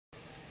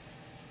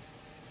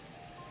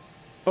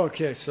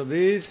Okay, so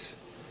these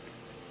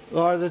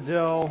are the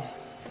Dell,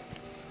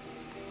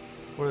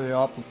 what are the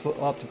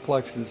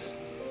Optiplexes?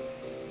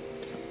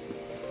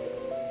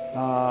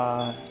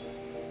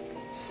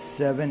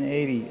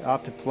 780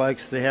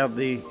 Optiplex. They have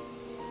the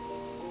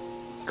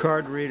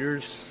card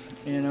readers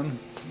in them,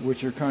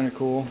 which are kind of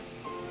cool.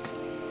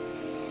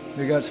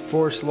 They got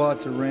 4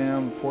 slots of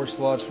RAM, 4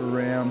 slots for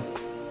RAM.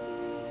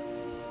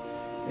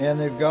 And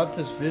they've got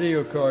this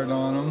video card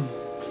on them.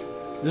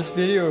 This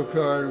video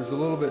card was a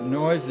little bit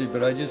noisy,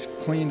 but I just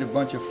cleaned a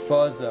bunch of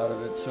fuzz out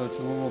of it, so it's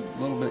a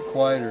little bit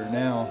quieter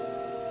now.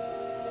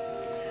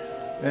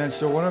 And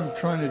so what I'm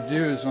trying to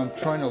do is I'm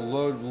trying to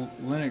load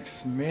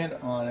Linux Mint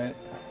on it,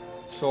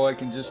 so I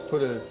can just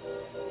put a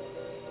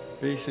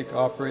basic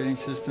operating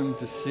system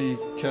to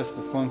test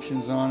the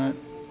functions on it.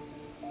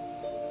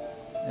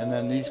 And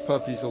then these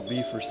puppies will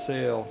be for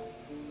sale.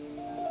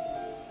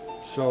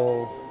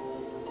 So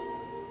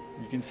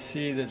you can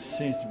see that it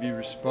seems to be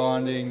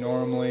responding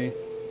normally.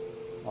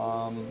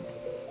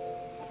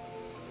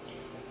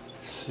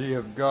 See,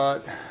 I've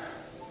got,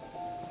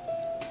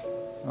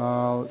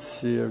 let's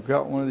see, I've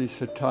got one of these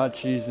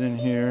Hitachis in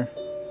here,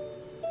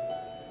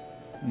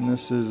 and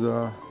this is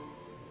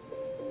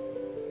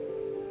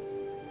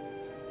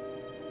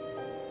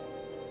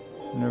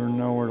never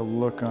know where to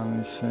look on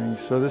these things.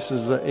 So this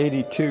is an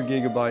 82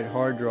 gigabyte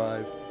hard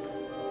drive.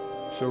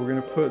 So we're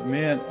going to put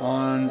Mint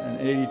on an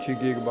 82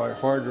 gigabyte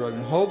hard drive,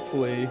 and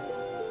hopefully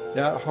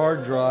that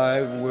hard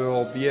drive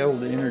will be able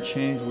to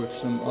interchange with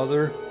some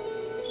other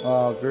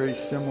very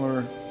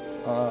similar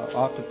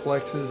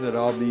Optiplexes that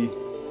I'll be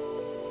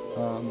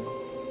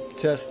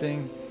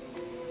testing.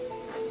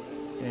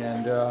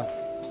 And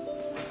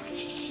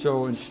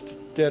so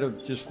instead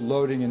of just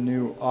loading a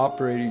new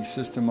operating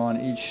system on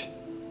each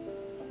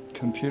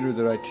computer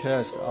that I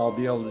test, I'll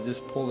be able to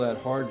just pull that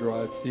hard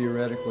drive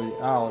theoretically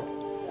out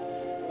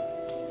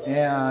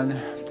and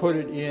put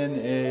it in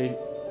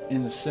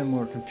a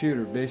similar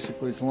computer.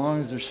 Basically, as long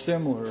as they're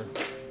similar,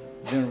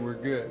 then we're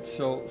good.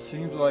 So it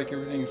seems like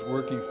everything's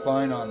working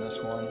fine on this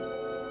one.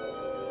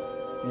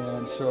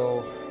 And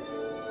so,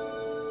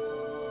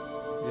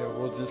 yeah,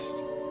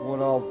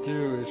 what I'll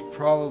do is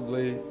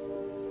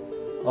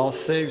I'll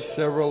save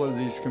several of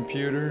these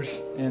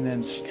computers and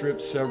then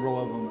strip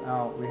several of them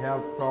out. We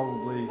have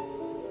probably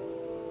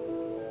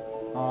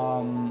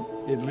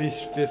at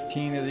least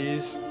 15 of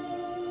these.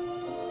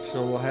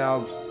 So we'll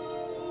have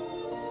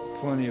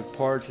plenty of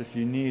parts if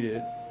you need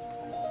it.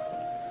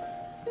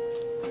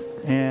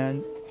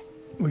 And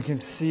we can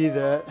see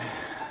that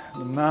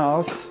the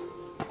mouse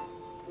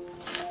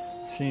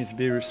seems to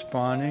be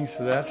responding,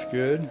 so that's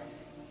good.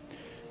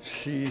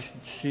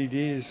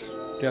 CD is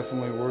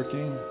definitely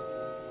working.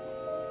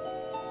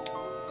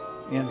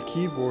 And the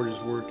keyboard is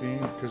working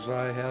because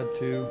I had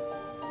to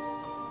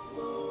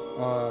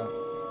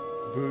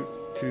boot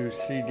to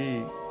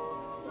CD.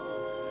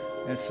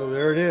 And so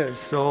there it is.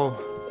 So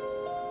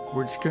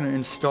we're just going to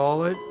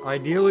install it.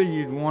 Ideally,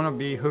 you'd want to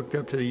be hooked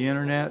up to the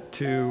internet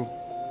to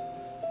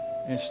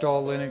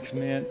install Linux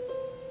Mint,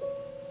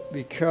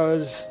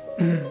 because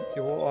it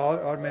will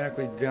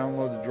automatically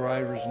download the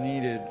drivers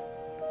needed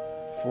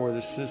for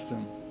the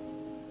system.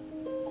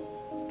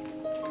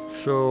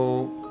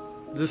 So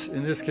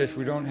in this case,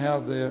 we don't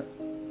have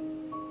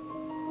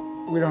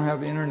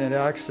internet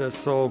access.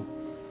 So,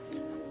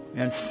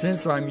 and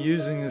since I'm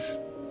using this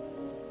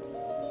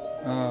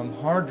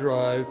hard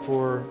drive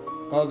for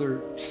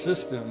other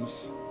systems,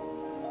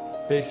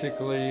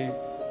 basically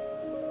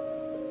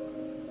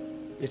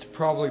it's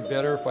probably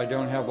better if I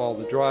don't have all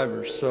the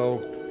drivers.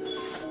 So,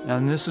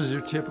 and this is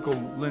your typical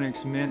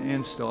Linux Mint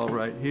install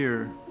right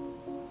here.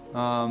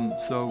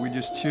 So we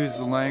just choose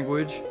the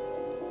language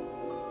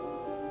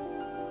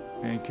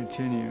and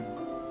continue.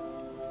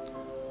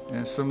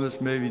 And some of this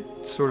may be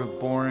sort of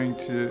boring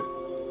and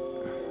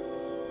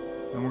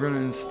we're going to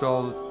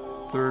install the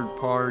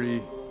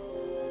third-party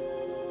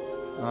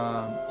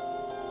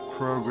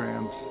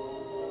programs.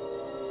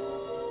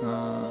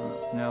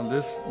 Now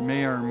this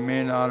may or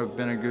may not have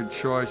been a good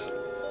choice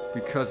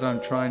because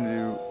I'm trying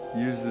to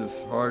use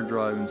this hard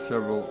drive in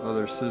several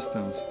other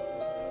systems.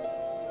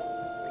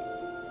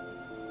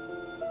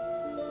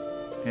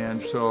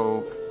 And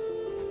so,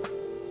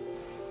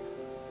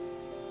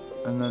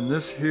 and then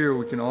this here,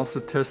 we can also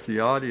test the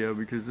audio,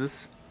 because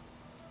this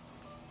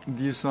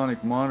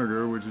ViewSonic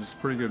monitor, which is a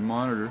pretty good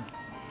monitor,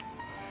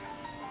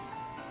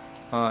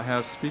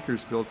 has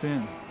speakers built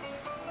in.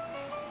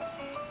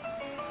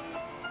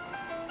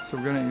 So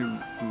we're going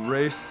to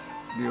erase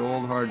the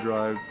old hard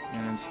drive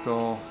and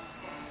install.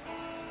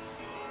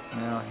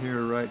 Now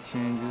here, write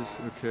changes.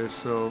 Okay,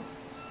 so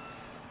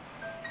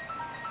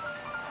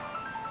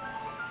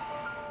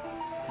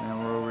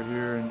and we're over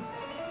here in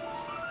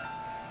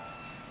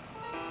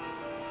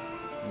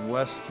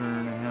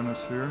Western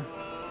Hemisphere.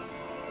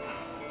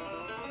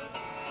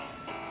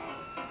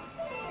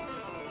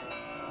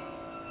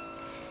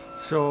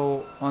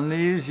 So on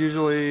these,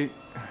 usually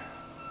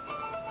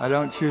I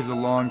don't choose a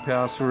long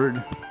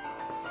password.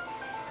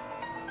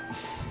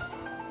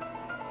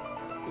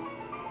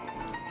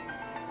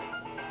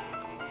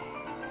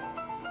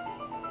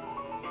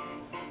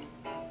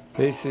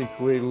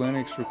 Basically,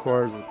 Linux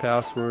requires a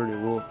password. It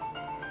will.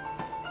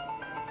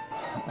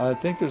 I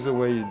think there's a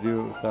way you do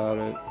it without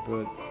it,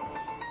 but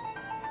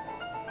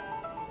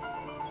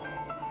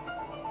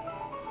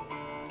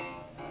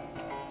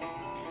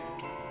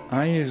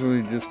I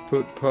usually just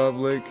put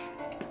public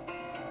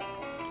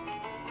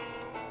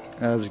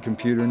as a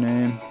computer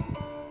name,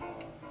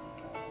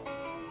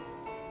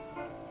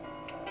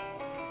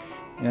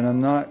 and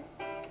I'm not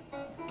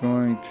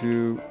going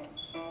to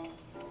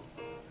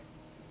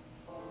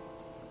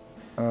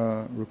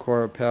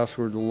require a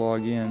password to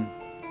log in.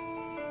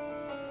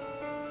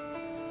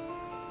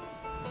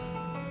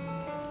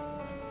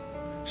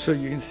 So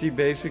you can see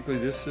basically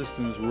this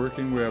system is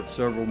working. We have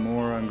several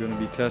more I'm going to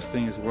be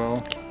testing as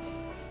well,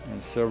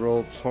 and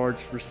several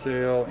parts for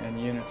sale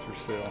and units for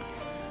sale.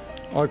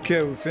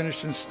 Okay, we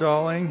finished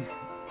installing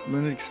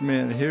Linux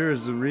Mint. Here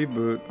is the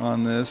reboot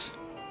on this,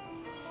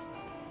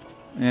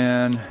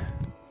 and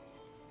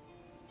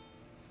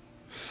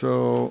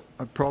so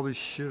I probably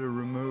should have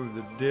removed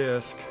the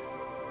disk.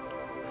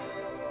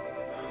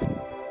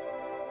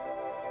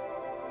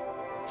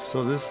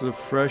 So this is a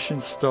fresh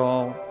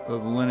install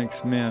of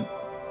Linux Mint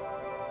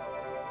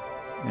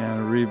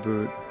and a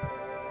reboot,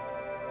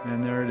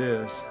 and there it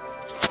is.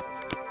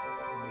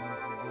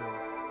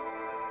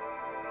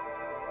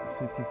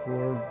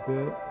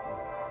 64-bit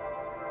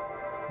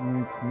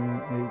Linux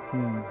Mint 18.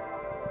 And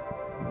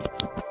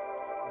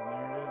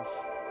there it is.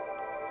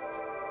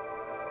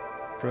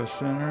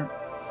 Press enter.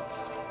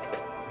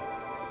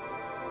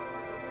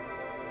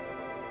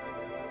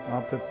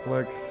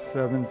 Optiplex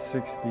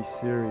 760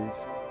 series.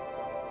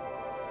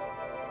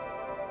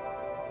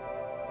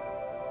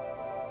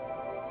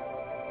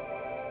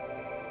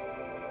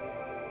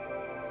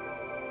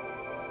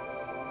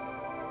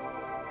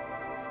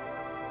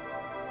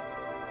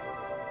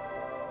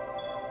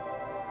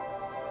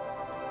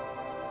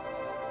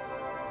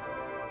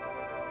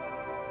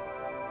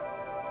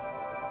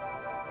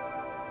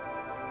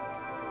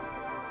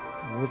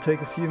 Will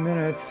take a few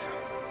minutes.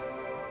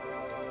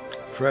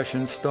 Fresh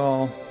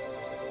install.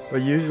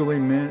 But usually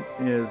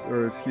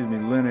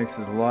Linux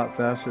is a lot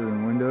faster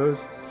than Windows.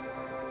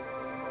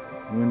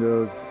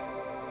 Windows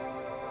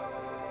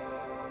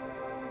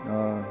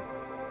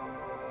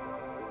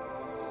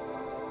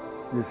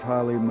is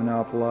highly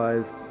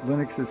monopolized.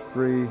 Linux is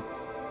free,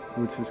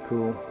 which is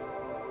cool.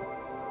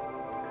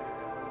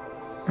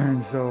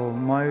 And so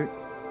my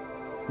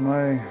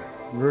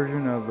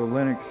version of the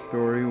Linux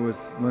story was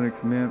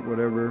Linux Mint,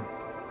 whatever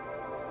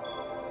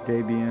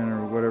Debian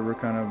or whatever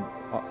kind of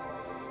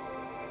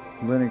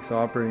Linux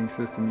operating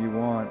system you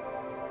want,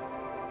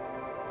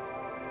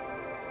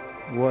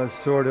 was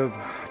sort of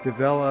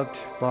developed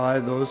by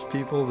those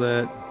people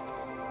that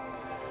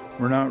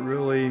were not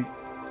really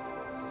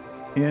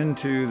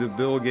into the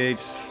Bill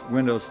Gates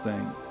Windows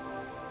thing.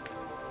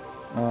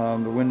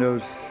 The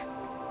Windows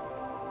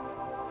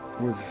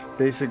was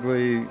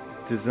basically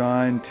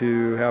designed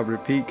to have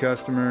repeat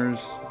customers,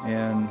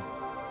 and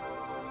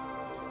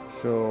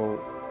so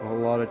a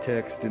lot of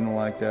techs didn't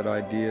like that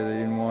idea. They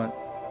didn't want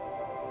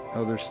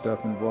other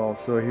stuff involved.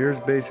 So here's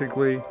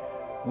basically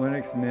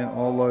Linux Mint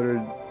all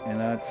loaded, and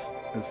that's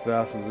as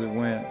fast as it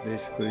went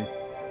basically.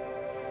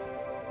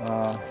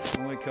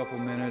 Only a couple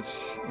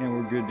minutes and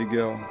we're good to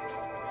go.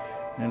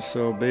 And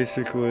so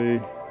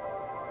basically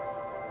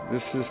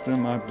this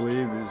system, I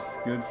believe, is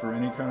good for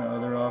any kind of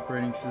other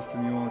operating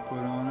system you want to put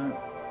on it.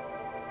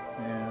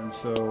 And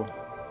so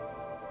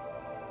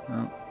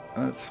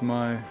that's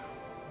my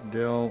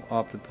Dell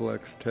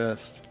Optiplex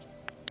test.